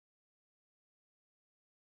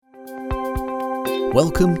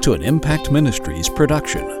Welcome to an Impact Ministries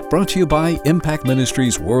production, brought to you by Impact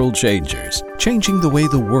Ministries World Changers, changing the way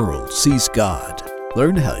the world sees God.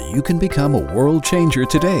 Learn how you can become a world changer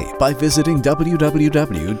today by visiting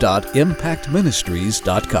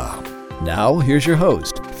www.impactministries.com. Now, here's your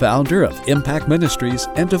host, founder of Impact Ministries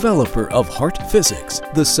and developer of Heart Physics,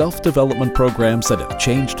 the self-development programs that have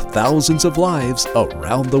changed thousands of lives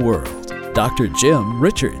around the world, Dr. Jim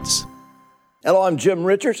Richards. Hello, I'm Jim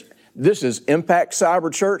Richards. This is Impact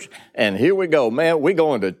Cyber Church, and here we go, man. We're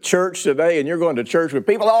going to church today, and you're going to church with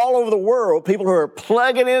people all over the world, people who are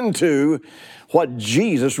plugging into what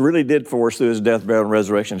Jesus really did for us through his death, burial, and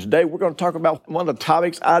resurrection. Today, we're going to talk about one of the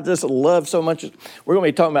topics I just love so much. We're going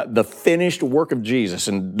to be talking about the finished work of Jesus,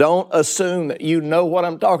 and don't assume that you know what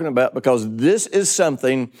I'm talking about, because this is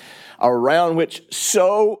something around which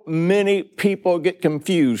so many people get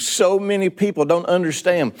confused. So many people don't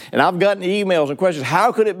understand. And I've gotten emails and questions,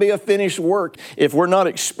 how could it be a finished work if we're not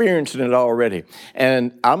experiencing it already?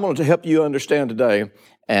 And I'm going to help you understand today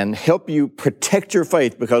and help you protect your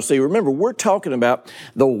faith, because, see, remember, we're talking about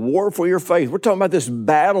the war for your faith. We're talking about this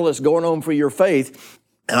battle that's going on for your faith.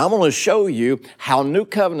 And I'm going to show you how New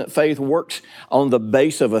Covenant faith works on the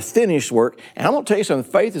base of a finished work. And I'm going to tell you something,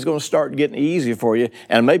 faith is going to start getting easier for you.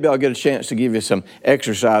 And maybe I'll get a chance to give you some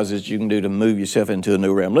exercises you can do to move yourself into a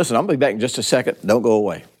new realm. Listen, I'm going to be back in just a second. Don't go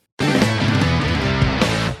away.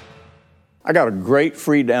 I got a great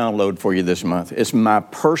free download for you this month. It's my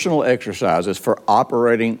personal exercises for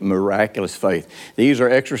operating miraculous faith. These are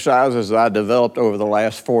exercises that I developed over the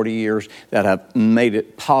last 40 years that have made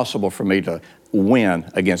it possible for me to win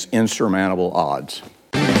against insurmountable odds.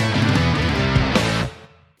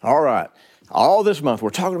 All right. All this month, we're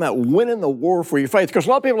talking about winning the war for your faith. Because a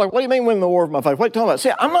lot of people are like, what do you mean winning the war for my faith? What are you talking about? See,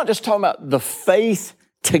 I'm not just talking about the faith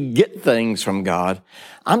to get things from God.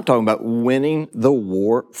 I'm talking about winning the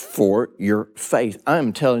war for your faith.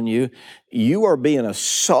 I'm telling you, you are being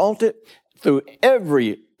assaulted through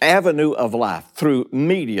every avenue of life, through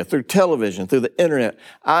media, through television, through the internet.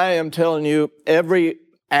 I am telling you, every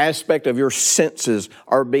aspect of your senses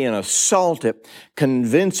are being assaulted,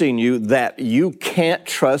 convincing you that you can't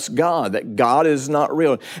trust God, that God is not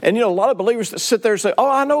real. And you know, a lot of believers that sit there and say, oh,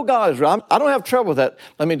 I know God is real. I don't have trouble with that.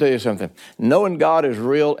 Let me tell you something. Knowing God is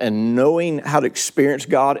real and knowing how to experience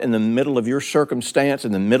God in the middle of your circumstance,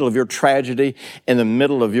 in the middle of your tragedy, in the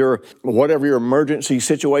middle of your whatever your emergency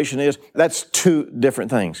situation is, that's two different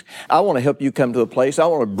things. I want to help you come to a place, I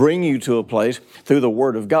want to bring you to a place through the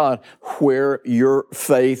Word of God where your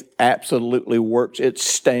faith absolutely works. It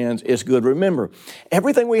stands. It's good. Remember,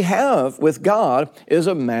 everything we have with God is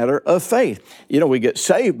a matter of faith. You know, we get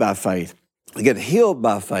saved by faith. We get healed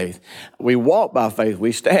by faith. We walk by faith.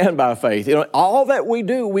 We stand by faith. You know, all that we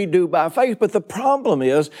do by faith. But the problem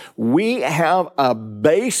is we have a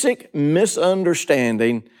basic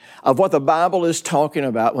misunderstanding of what the Bible is talking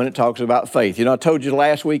about when it talks about faith. You know, I told you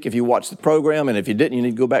last week, if you watched the program, and if you didn't, you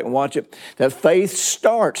need to go back and watch it, that faith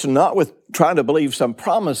starts not with trying to believe some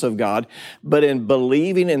promise of God, but in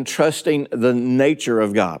believing and trusting the nature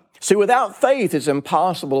of God. See, without faith, it's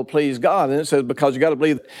impossible to please God. And it says, because you got to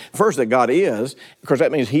believe first that God is, because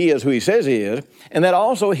that means he is who he says he is, and that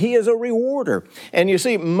also he is a rewarder. And you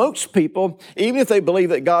see, most people, even if they believe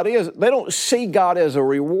that God is, they don't see God as a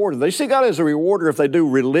rewarder. They see God as a rewarder if they do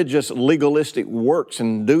religious, legalistic works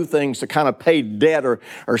and do things to kind of pay debt or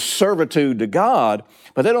servitude to God.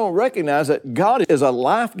 But they don't recognize that God is a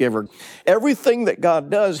life giver. Everything that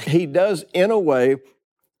God does, he does in a way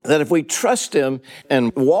that if we trust him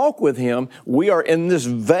and walk with him, we are in this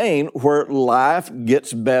vein where life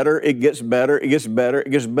gets better, it gets better, it gets better, it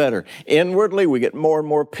gets better. Inwardly, we get more and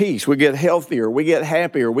more peace. We get healthier, we get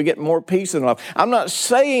happier, we get more peace in life. I'm not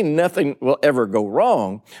saying nothing will ever go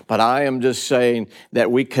wrong, but I am just saying that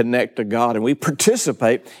we connect to God and we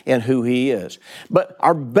participate in who he is. But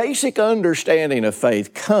our basic understanding of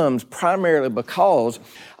faith comes primarily because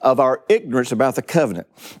of our ignorance about the covenant.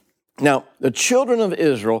 Now, the children of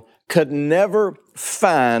Israel could never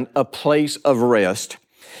find a place of rest.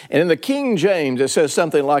 And in the King James, it says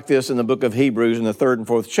something like this in the book of Hebrews in the 3rd and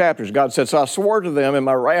 4th chapters. God said, so I swore to them in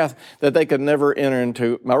my wrath that they could never enter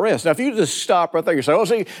into my rest. Now, if you just stop right there, you say, oh,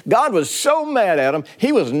 see, God was so mad at them,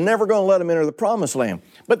 he was never going to let them enter the promised land.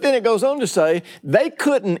 But then it goes on to say they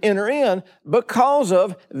couldn't enter in because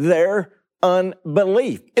of their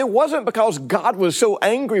unbelief. It wasn't because God was so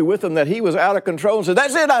angry with them that he was out of control and said,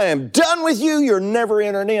 that's it, I am done with you, you're never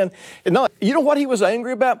entering in. No, you know what he was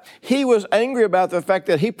angry about? He was angry about the fact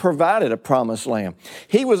that he provided a promised land.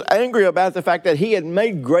 He was angry about the fact that he had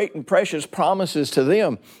made great and precious promises to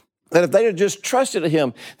them. That if they had just trusted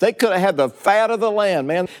him, they could have had the fat of the land,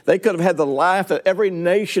 man. They could have had the life that every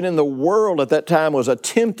nation in the world at that time was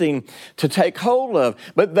attempting to take hold of.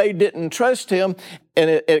 But they didn't trust him, and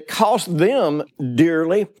it cost them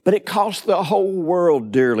dearly, but it cost the whole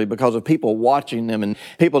world dearly because of people watching them and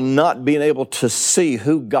people not being able to see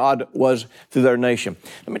who God was through their nation.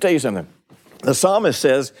 Let me tell you something. The psalmist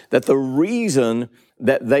says that the reason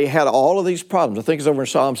that they had all of these problems, I think it's over in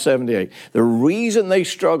Psalm 78, the reason they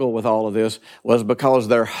struggled with all of this was because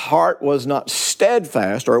their heart was not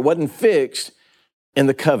steadfast, or it wasn't fixed in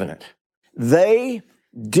the covenant. They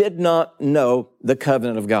did not know the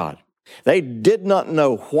covenant of God. They did not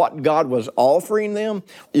know what God was offering them,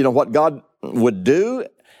 what God would do,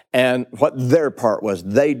 and what their part was.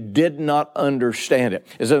 They did not understand it.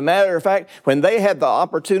 As a matter of fact, when they had the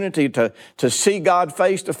opportunity to see God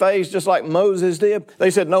face to face, just like Moses did,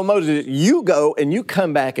 they said, no, Moses, you go and you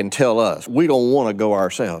come back and tell us. We don't want to go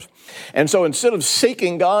ourselves. And so instead of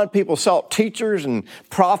seeking God, people sought teachers and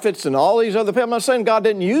prophets and all these other people. I'm not saying God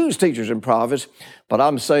didn't use teachers and prophets, but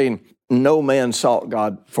I'm saying no man sought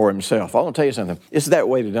God for himself. I want to tell you something. It's that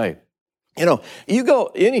way today. You go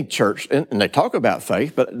any church and they talk about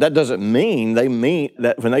faith, but that doesn't mean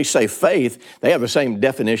that when they say faith, they have the same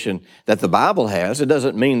definition that the Bible has. It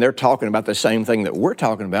doesn't mean they're talking about the same thing that we're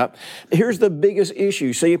talking about. Here's the biggest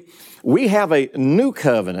issue. See, we have a new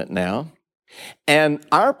covenant now, and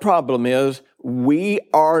our problem is we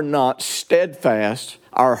are not steadfast.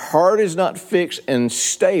 Our heart is not fixed and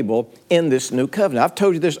stable in this new covenant. I've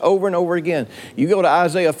told you this over and over again. You go to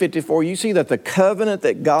Isaiah 54, you see that the covenant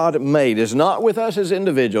that God made is not with us as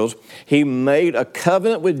individuals. He made a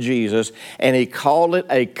covenant with Jesus, and He called it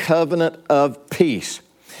a covenant of peace.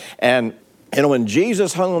 And when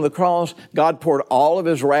Jesus hung on the cross, God poured all of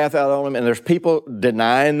His wrath out on Him, and there's people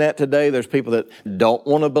denying that today. There's people that don't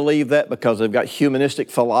want to believe that because they've got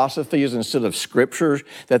humanistic philosophies instead of scriptures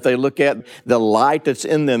that they look at. The light that's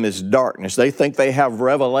in them is darkness. They think they have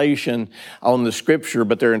revelation on the scripture,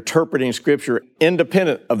 but they're interpreting scripture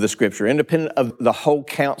independent of the scripture, independent of the whole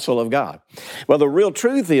counsel of God. Well, the real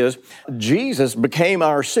truth is Jesus became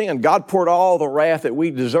our sin. God poured all the wrath that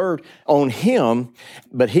we deserved on Him,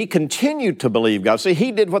 but He continued to believe God. See,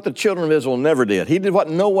 He did what the children of Israel never did. He did what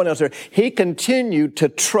no one else did. He continued to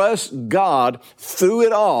trust God through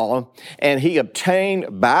it all, and He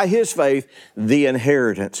obtained by His faith the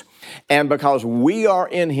inheritance. And because we are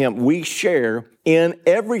in Him, we share in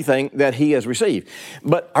everything that He has received.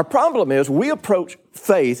 But our problem is we approach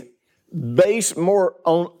faith based more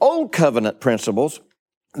on Old Covenant principles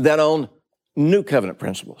than on New Covenant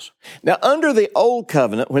principles. Now, under the Old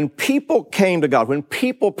Covenant, when people came to God, when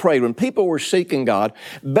people prayed, when people were seeking God,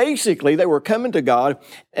 basically they were coming to God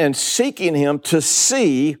and seeking Him to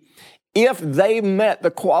see if they met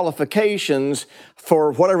the qualifications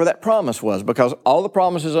for whatever that promise was, because all the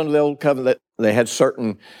promises under the Old Covenant, they had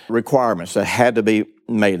certain requirements that had to be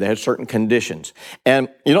made. They had certain conditions. And,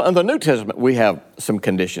 in the New Testament, we have some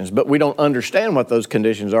conditions, but we don't understand what those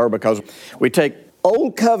conditions are because we take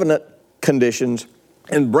Old Covenant conditions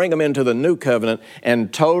and bring them into the New Covenant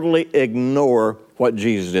and totally ignore what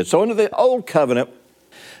Jesus did. So under the Old Covenant,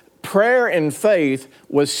 prayer and faith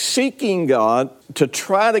was seeking God to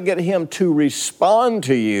try to get Him to respond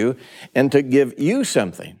to you and to give you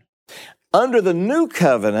something. Under the New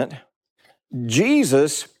Covenant,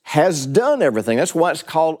 Jesus has done everything. That's why it's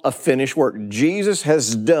called a finished work. Jesus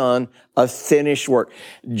has done a finished work.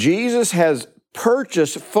 Jesus has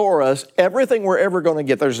purchased for us everything we're ever going to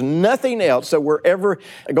get. There's nothing else that we're ever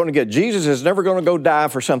going to get. Jesus is never going to go die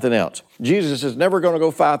for something else. Jesus is never going to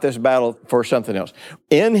go fight this battle for something else.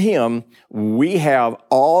 In Him, we have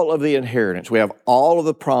all of the inheritance. We have all of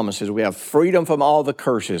the promises. We have freedom from all the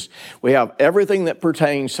curses. We have everything that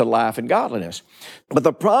pertains to life and godliness. But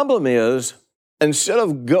the problem is, instead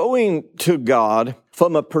of going to God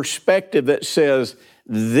from a perspective that says,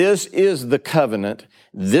 this is the covenant,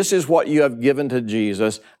 this is what you have given to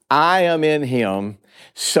Jesus, I am in Him,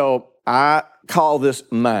 so I call this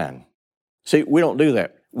mine. See, we don't do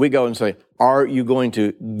that. We go and say, are you going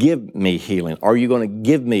to give me healing? Are you going to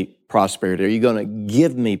give me prosperity? Are you going to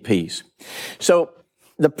give me peace? So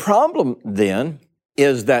the problem then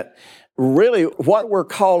is that really what we're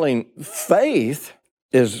calling faith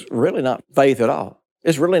is really not faith at all.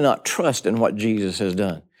 It's really not trust in what Jesus has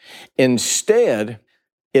done. Instead,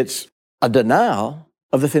 it's a denial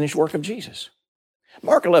of the finished work of Jesus.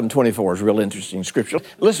 Mark 11:24 is a real interesting scripture.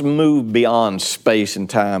 Let's move beyond space and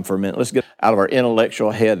time for a minute. Let's get out of our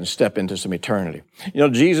intellectual head and step into some eternity.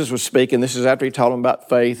 Jesus was speaking. This is after He taught them about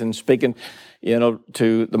faith and speaking,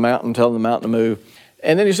 to the mountain, telling the mountain to move.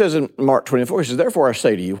 And then he says in Mark 24, he says, therefore I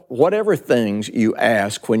say to you, whatever things you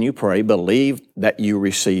ask when you pray, believe that you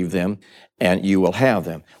receive them and you will have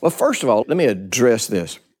them. Well, first of all, let me address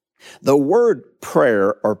this. The word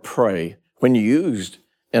prayer or pray, when used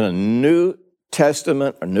in a New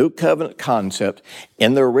Testament or New Covenant concept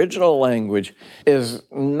in the original language, is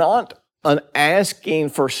not an asking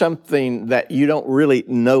for something that you don't really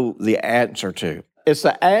know the answer to. It's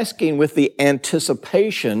the asking with the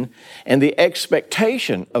anticipation and the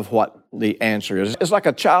expectation of what the answer is. It's like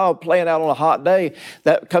a child playing out on a hot day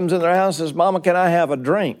that comes in their house and says, Mama, can I have a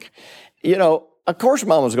drink? You know, of course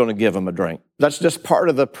Mama's going to give them a drink. That's just part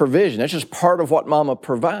of the provision. That's just part of what Mama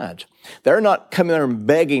provides. They're not coming there and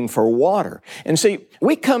begging for water. And see,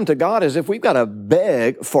 we come to God as if we've got to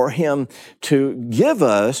beg for Him to give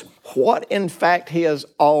us what in fact He has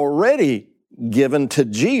already given to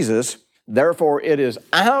Jesus. Therefore, it is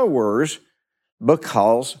ours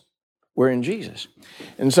because we're in Jesus.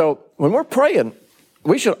 And so when we're praying,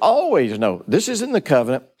 we should always know this is in the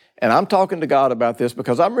covenant, and I'm talking to God about this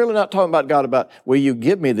because I'm really not talking about God about, will you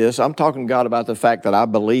give me this? I'm talking to God about the fact that I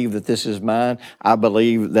believe that this is mine. I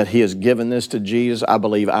believe that He has given this to Jesus. I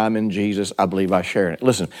believe I'm in Jesus. I believe I share it.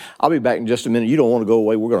 Listen, I'll be back in just a minute. You don't want to go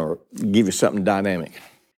away. We're going to give you something dynamic.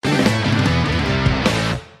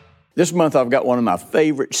 This month, I've got one of my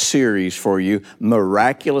favorite series for you,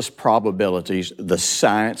 Miraculous Probabilities, the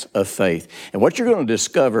Science of Faith. And what you're going to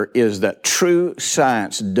discover is that true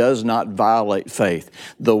science does not violate faith.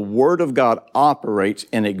 The Word of God operates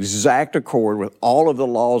in exact accord with all of the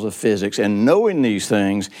laws of physics, and knowing these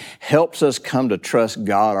things helps us come to trust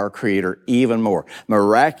God, our Creator, even more.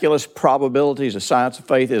 Miraculous Probabilities, the Science of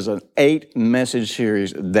Faith is an 8-message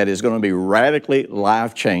series that is going to be radically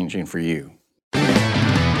life-changing for you.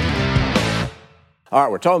 All right,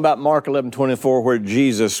 we're talking about Mark 11:24, where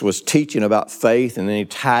Jesus was teaching about faith, and then He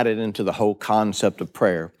tied it into the whole concept of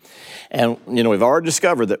prayer. And, you know, we've already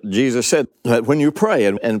discovered that Jesus said that when you pray,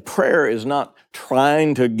 and prayer is not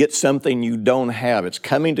trying to get something you don't have. It's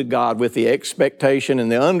coming to God with the expectation and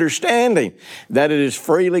the understanding that it is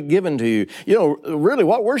freely given to you. You know, really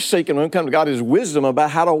what we're seeking when we come to God is wisdom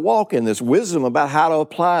about how to walk in this, wisdom about how to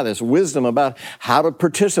apply this, wisdom about how to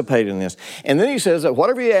participate in this. And then He says that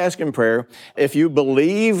whatever you ask in prayer, if you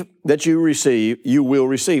believe that you receive, you will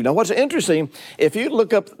receive. Now, what's interesting, if you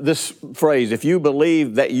look up this phrase, if you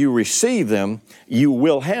believe that you receive them, you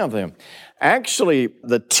will have them. Actually,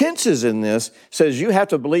 the tenses in this says you have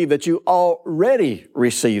to believe that you already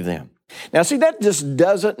receive them. Now, see, that just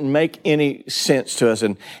doesn't make any sense to us.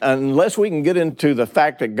 And unless we can get into the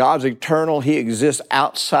fact that God's eternal, He exists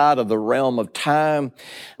outside of the realm of time,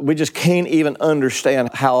 we just can't even understand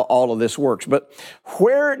how all of this works. But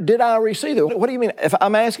where did I receive it? What do you mean? If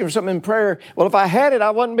I'm asking for something in prayer, well, if I had it,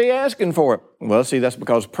 I wouldn't be asking for it. Well, see, that's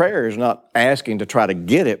because prayer is not asking to try to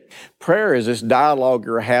get it. Prayer is this dialogue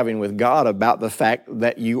you're having with God about the fact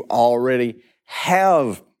that you already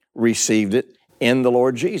have received it in the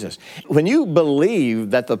Lord Jesus. When you believe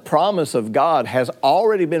that the promise of God has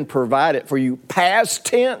already been provided for you past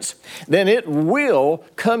tense, then it will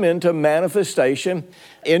come into manifestation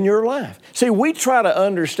in your life. See, we try to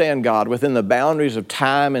understand God within the boundaries of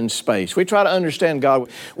time and space. We try to understand God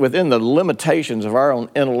within the limitations of our own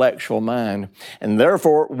intellectual mind, and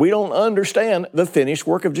therefore we don't understand the finished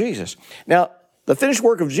work of Jesus. Now, the finished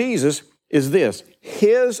work of Jesus is this: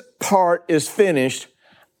 His part is finished,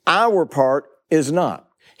 our part is not.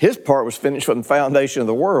 His part was finished from the foundation of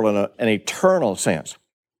the world in an eternal sense.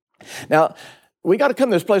 Now, we got to come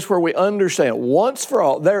to this place where we understand once for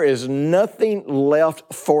all, there is nothing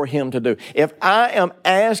left for Him to do. If I am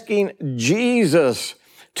asking Jesus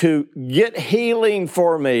to get healing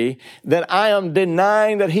for me, then I am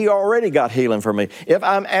denying that He already got healing for me. If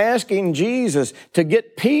I'm asking Jesus to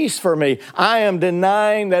get peace for me, I am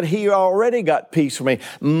denying that He already got peace for me.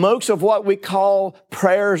 Most of what we call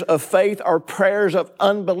prayers of faith are prayers of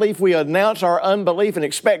unbelief. We announce our unbelief and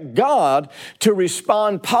expect God to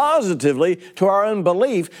respond positively to our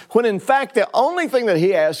unbelief, when in fact the only thing that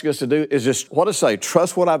He asks us to do is just, what to say,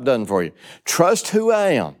 trust what I've done for you. Trust who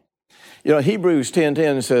I am. You know, Hebrews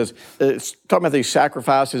 10:10 says, it's talking about these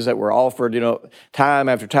sacrifices that were offered, time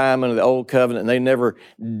after time under the old covenant, and they never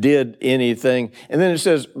did anything. And then it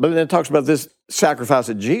says, but then it talks about this sacrifice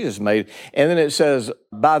that Jesus made. And then it says,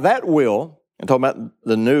 by that will, and talking about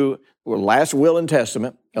the new, last will and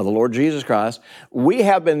testament of the Lord Jesus Christ, we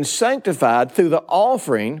have been sanctified through the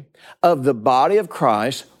offering of the body of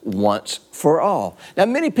Christ once for all. Now,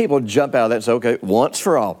 many people jump out of that and say, okay, once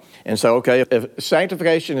for all. And so, okay, if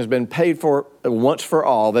sanctification has been paid for once for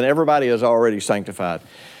all, then everybody is already sanctified.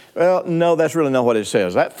 Well, no, that's really not what it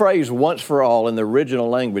says. That phrase, once for all, in the original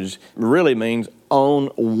language really means on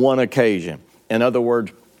one occasion. In other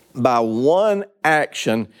words, by one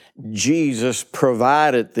action, Jesus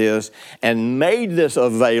provided this and made this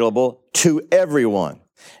available to everyone.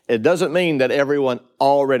 It doesn't mean that everyone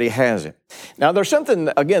already has it. Now, there's something,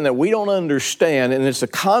 again, that we don't understand, and it's the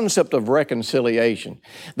concept of reconciliation.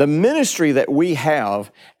 The ministry that we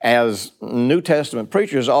have as New Testament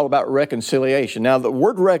preachers is all about reconciliation. Now, the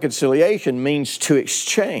word reconciliation means to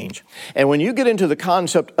exchange. And when you get into the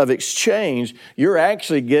concept of exchange, you're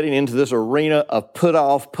actually getting into this arena of put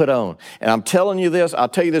off, put on. And I'm telling you this, I'll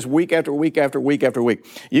tell you this week after week after week after week.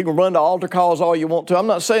 You can run to altar calls all you want to. I'm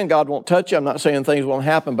not saying God won't touch you. I'm not saying things won't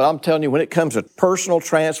happen, but I'm telling you, when it comes to personal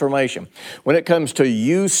transformation, when it comes to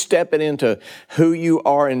you stepping into who you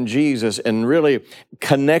are in Jesus and really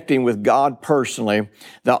connecting with God personally,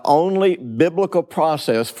 the only biblical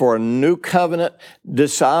process for a new covenant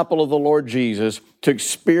disciple of the Lord Jesus to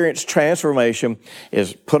experience transformation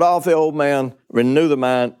is put off the old man, renew the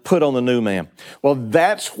mind, put on the new man. Well,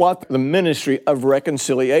 that's what the ministry of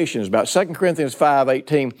reconciliation is about. 2 Corinthians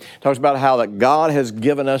 5:18 talks about how that God has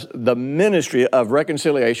given us the ministry of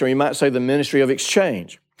reconciliation, or you might say the ministry of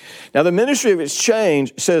exchange. Now, the ministry of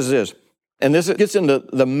exchange says this, and this gets into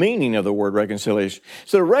the meaning of the word reconciliation.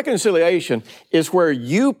 So reconciliation is where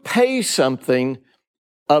you pay something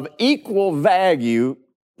of equal value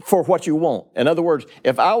for what you want. In other words,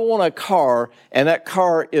 if I want a car and that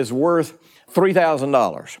car is worth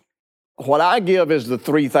 $3,000, what I give is the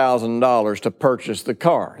 $3,000 to purchase the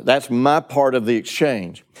car. That's my part of the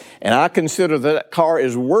exchange. And I consider that car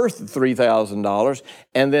is worth $3,000.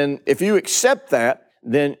 And then if you accept that,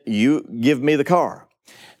 then you give me the car.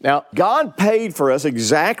 Now, God paid for us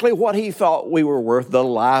exactly what He thought we were worth, the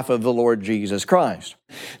life of the Lord Jesus Christ.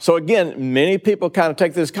 So again, many people kind of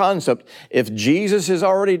take this concept, if Jesus has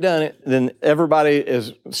already done it, then everybody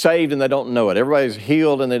is saved and they don't know it. Everybody's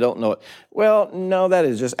healed and they don't know it. Well, no, that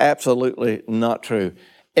is just absolutely not true.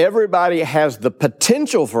 Everybody has the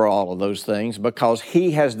potential for all of those things because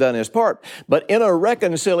He has done His part. But in a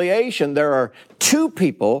reconciliation, there are two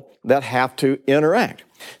people that have to interact.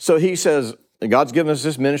 So He says, God's given us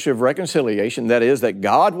this ministry of reconciliation. That is, that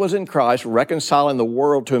God was in Christ reconciling the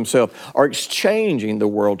world to Himself, or exchanging the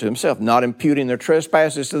world to Himself, not imputing their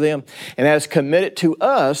trespasses to them, and has committed to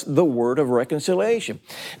us the word of reconciliation.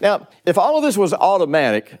 Now, if all of this was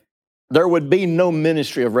automatic, there would be no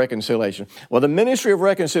ministry of reconciliation. Well, the ministry of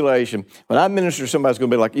reconciliation, when I minister, somebody's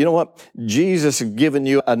going to be like, you know what? Jesus has given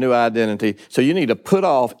you a new identity, so you need to put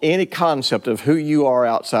off any concept of who you are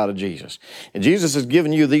outside of Jesus. And Jesus has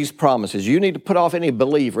given you these promises. You need to put off any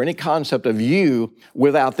belief or any concept of you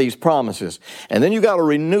without these promises. And then you got to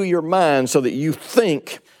renew your mind so that you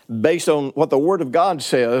think based on what the Word of God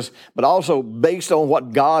says, but also based on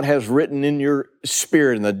what God has written in your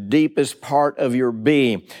spirit, in the deepest part of your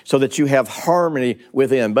being, so that you have harmony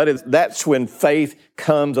within. But that's when faith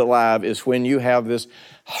comes alive, is when you have this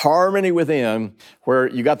harmony within, where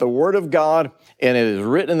you got the Word of God and it is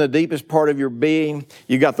written in the deepest part of your being.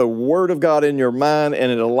 You got the Word of God in your mind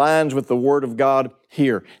and it aligns with the Word of God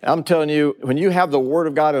here. And I'm telling you, when you have the Word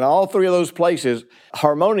of God in all three of those places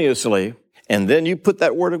harmoniously, and then you put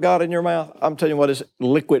that Word of God in your mouth, I'm telling you what, is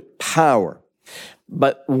liquid power.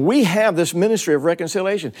 But we have this ministry of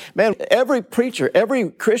reconciliation. Man, every preacher, every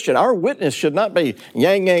Christian, our witness should not be,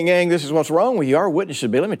 yang, yang, yang, this is what's wrong with you. Our witness should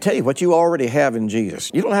be, let me tell you what you already have in Jesus.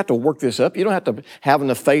 You don't have to work this up. You don't have to have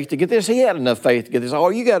enough faith to get this. He had enough faith to get this.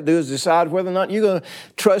 All you got to do is decide whether or not you're going to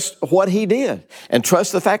trust what He did, and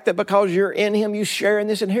trust the fact that because you're in Him, you share in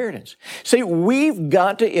this inheritance. See, we've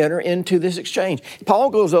got to enter into this exchange. Paul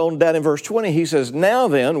goes on down in verse 20. He says, now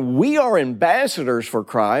then, we are ambassadors for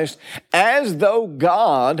Christ, as though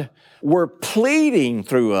God were pleading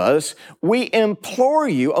through us. We implore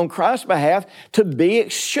you on Christ's behalf to be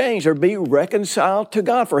exchanged or be reconciled to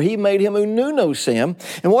God. For He made Him who knew no sin.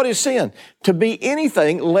 And what is sin? To be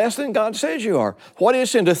anything less than God says you are. What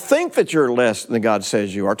is sin? To think that you're less than God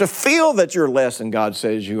says you are. To feel that you're less than God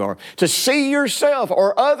says you are. To see yourself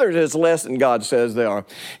or others as less than God says they are.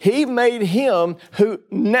 He made Him who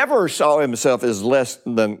never saw Himself as less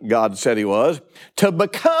than God said He was, to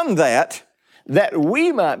become that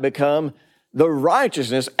we might become the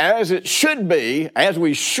righteousness as it should be, as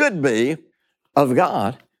we should be, of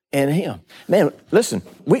God and Him. Man, listen,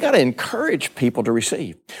 we got to encourage people to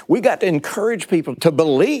receive. We got to encourage people to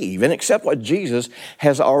believe and accept what Jesus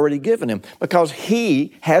has already given them, because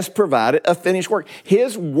He has provided a finished work.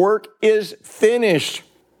 His work is finished.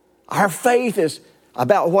 Our faith is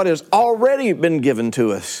about what has already been given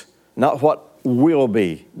to us, not what will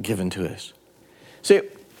be given to us. See,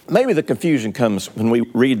 maybe the confusion comes when we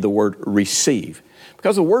read the word receive.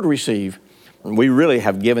 Because the word receive, we really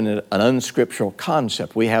have given it an unscriptural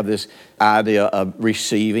concept. We have this idea of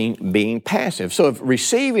receiving being passive. So if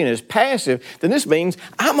receiving is passive, then this means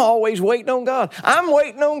I'm always waiting on God. I'm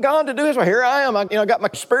waiting on God to do this. Well, here I am. I got my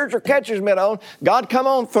spiritual catcher's mitt on. God, come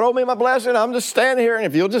on, throw me my blessing. I'm just standing here, and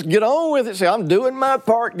if you'll just get on with it, say, I'm doing my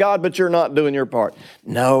part, God, but you're not doing your part.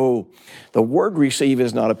 No, the word receive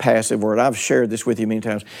is not a passive word. I've shared this with you many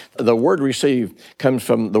times. The word receive comes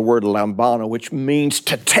from the word lambano, which means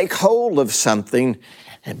to take hold of something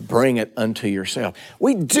and bring it unto yourself.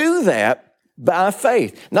 We do that by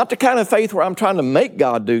faith. Not the kind of faith where I'm trying to make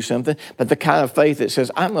God do something, but the kind of faith that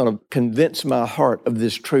says, I'm going to convince my heart of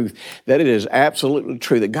this truth, that it is absolutely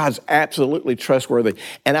true, that God's absolutely trustworthy.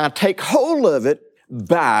 And I take hold of it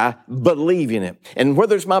by believing it. And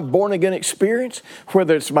whether it's my born-again experience,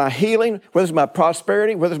 whether it's my healing, whether it's my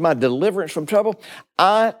prosperity, whether it's my deliverance from trouble,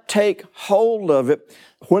 I take hold of it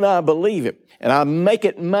when I believe it. And I make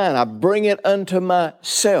it mine. I bring it unto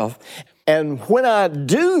myself. And when I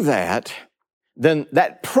do that, then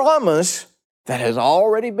that promise that has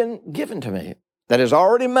already been given to me, that is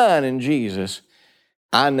already mine in Jesus,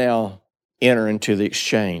 I now enter into the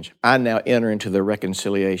exchange. I now enter into the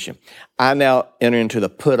reconciliation. I now enter into the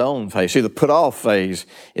put-on phase. See, the put-off phase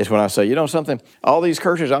is when I say, you know something? All these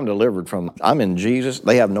curses I'm delivered from. I'm in Jesus.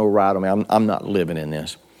 They have no right on me. I'm not living in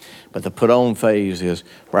this. But the put-on phase is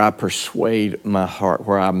where I persuade my heart,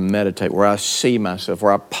 where I meditate, where I see myself,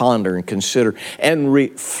 where I ponder and consider and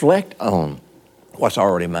reflect on what's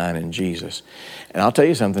already mine in Jesus. And I'll tell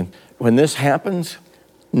you something, when this happens,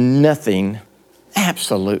 nothing,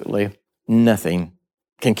 absolutely nothing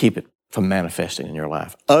can keep it from manifesting in your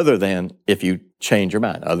life, other than if you change your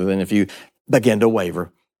mind, other than if you begin to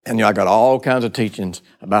waver. And I got all kinds of teachings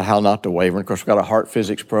about how not to waver. And of course, we've got a heart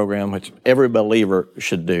physics program, which every believer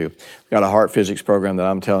should do. We've got a heart physics program that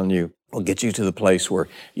I'm telling you will get you to the place where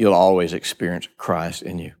you'll always experience Christ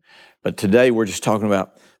in you. But today, we're just talking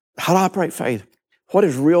about how to operate faith. What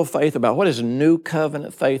is real faith about? What is new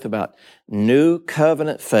covenant faith about? New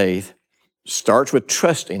covenant faith starts with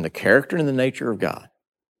trusting the character and the nature of God.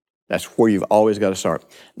 That's where you've always got to start.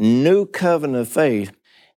 New covenant faith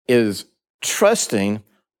is trusting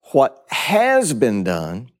what has been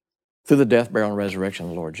done through the death, burial, and resurrection of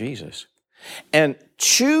the Lord Jesus, and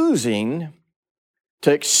choosing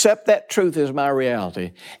to accept that truth as my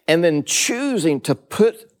reality, and then choosing to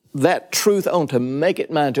put that truth on, to make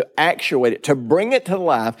it mine, to actuate it, to bring it to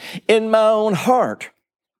life in my own heart,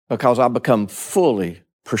 because I become fully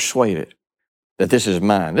persuaded that this is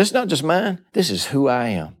mine. This is not just mine, this is who I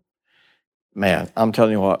am. Man, I'm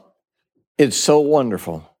telling you what, it's so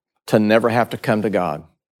wonderful to never have to come to God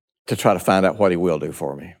to try to find out what He will do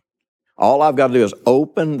for me. All I've got to do is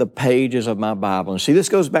open the pages of my Bible. And see, this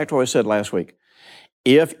goes back to what I said last week.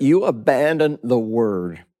 If you abandon the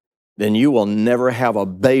Word, then you will never have a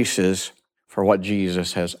basis for what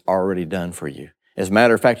Jesus has already done for you. As a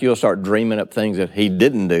matter of fact, you'll start dreaming up things that He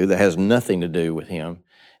didn't do that has nothing to do with Him.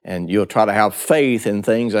 And you'll try to have faith in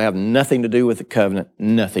things that have nothing to do with the covenant,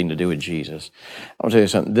 nothing to do with Jesus. I'll tell you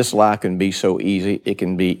something, this life can be so easy. It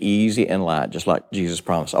can be easy and light, just like Jesus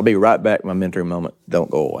promised. I'll be right back, my mentoring moment. Don't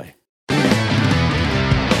go away.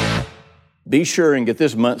 Be sure and get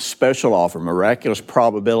this month's special offer, Miraculous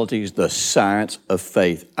Probabilities, the Science of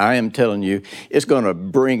Faith. I am telling you, it's going to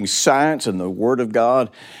bring science and the Word of God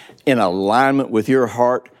in alignment with your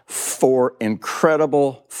heart for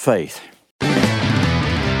incredible faith.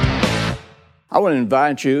 I want to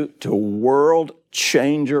invite you to World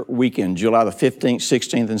Changer Weekend, July the 15th,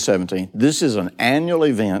 16th, and 17th. This is an annual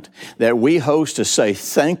event that we host to say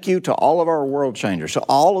thank you to all of our world changers, to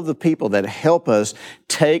all of the people that help us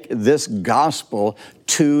take this gospel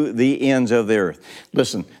to the ends of the earth.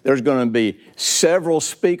 Listen, there's going to be several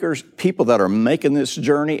speakers, people that are making this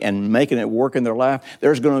journey and making it work in their life.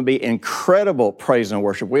 There's going to be incredible praise and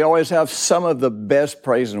worship. We always have some of the best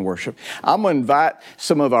praise and worship. I'm going to invite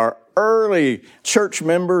some of our early church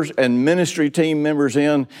members and ministry team members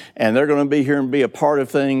in, and they're going to be here and be a part of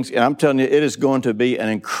things. And I'm telling you, it is going to be an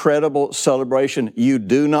incredible celebration. You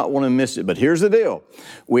do not want to miss it. But here's the deal.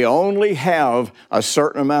 We only have a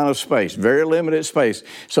certain amount of space, very limited space.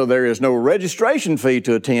 So there is no registration fee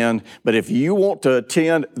to attend. But if you want to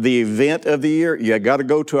attend the event of the year, you got to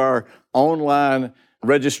go to our online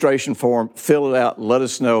registration form, fill it out, let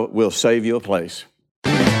us know. We'll save you a place.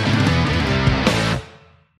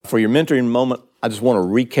 For your mentoring moment, I just want to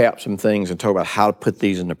recap some things and talk about how to put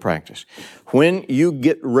these into practice. When you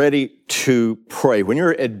get ready to pray, when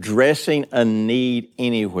you're addressing a need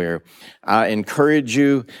anywhere, I encourage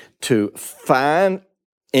you to find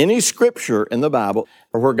any scripture in the Bible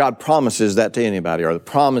or where God promises that to anybody or the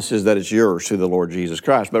promises that it's yours through the Lord Jesus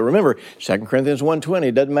Christ. But remember, 2 Corinthians 1:20,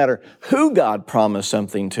 it doesn't matter who God promised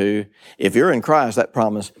something to. If you're in Christ, that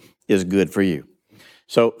promise is good for you.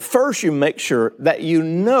 So first you make sure that you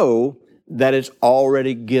know that it's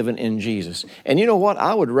already given in Jesus. And you know what?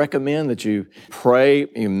 I would recommend that you pray,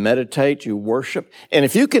 you meditate, you worship. And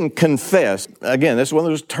if you can confess, again, this is one of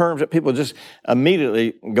those terms that people just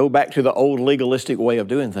immediately go back to the old legalistic way of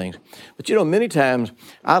doing things. But you know, many times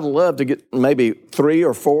I'd love to get maybe 3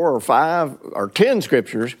 or 4 or 5 or 10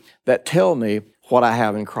 scriptures that tell me what I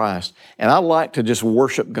have in Christ. And I like to just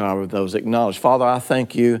worship God with those, acknowledge, Father, I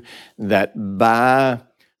thank you that by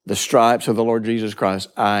the stripes of the Lord Jesus Christ,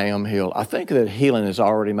 I am healed. I think that healing is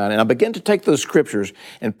already mine. And I begin to take those scriptures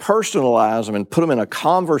and personalize them and put them in a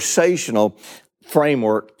conversational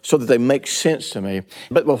framework so that they make sense to me.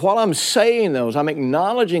 But while I'm saying those, I'm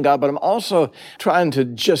acknowledging God, but I'm also trying to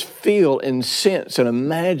just feel and sense and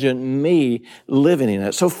imagine me living in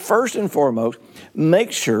it. So first and foremost,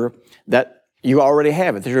 make sure that you already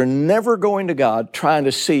have it, that you're never going to God trying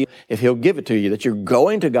to see if He'll give it to you, that you're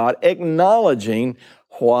going to God acknowledging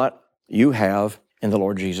what you have in the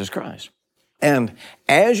Lord Jesus Christ. And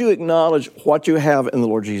as you acknowledge what you have in the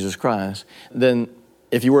Lord Jesus Christ, then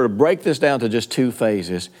if you were to break this down to just 2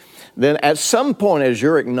 phases, then at some point as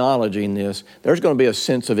you're acknowledging this, there's going to be a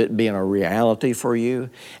sense of it being a reality for you.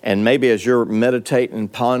 And maybe as you're meditating and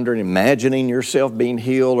pondering, imagining yourself being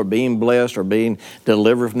healed or being blessed or being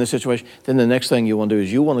delivered from this situation, then the next thing you want to do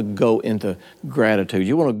is you want to go into gratitude.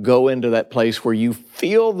 You want to go into that place where you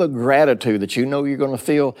feel the gratitude that you know you're going to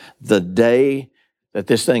feel the day that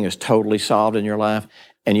this thing is totally solved in your life.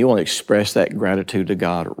 And you want to express that gratitude to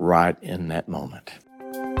God right in that moment.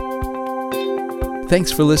 Thanks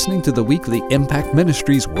for listening to the weekly Impact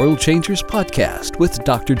Ministries World Changers podcast with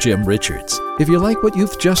Dr. Jim Richards. If you like what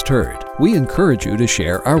you've just heard, we encourage you to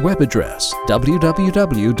share our web address,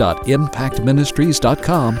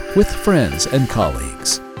 www.impactministries.com, with friends and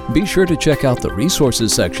colleagues. Be sure to check out the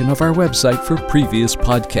resources section of our website for previous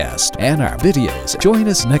podcasts and our videos. Join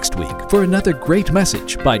us next week for another great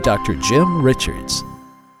message by Dr. Jim Richards.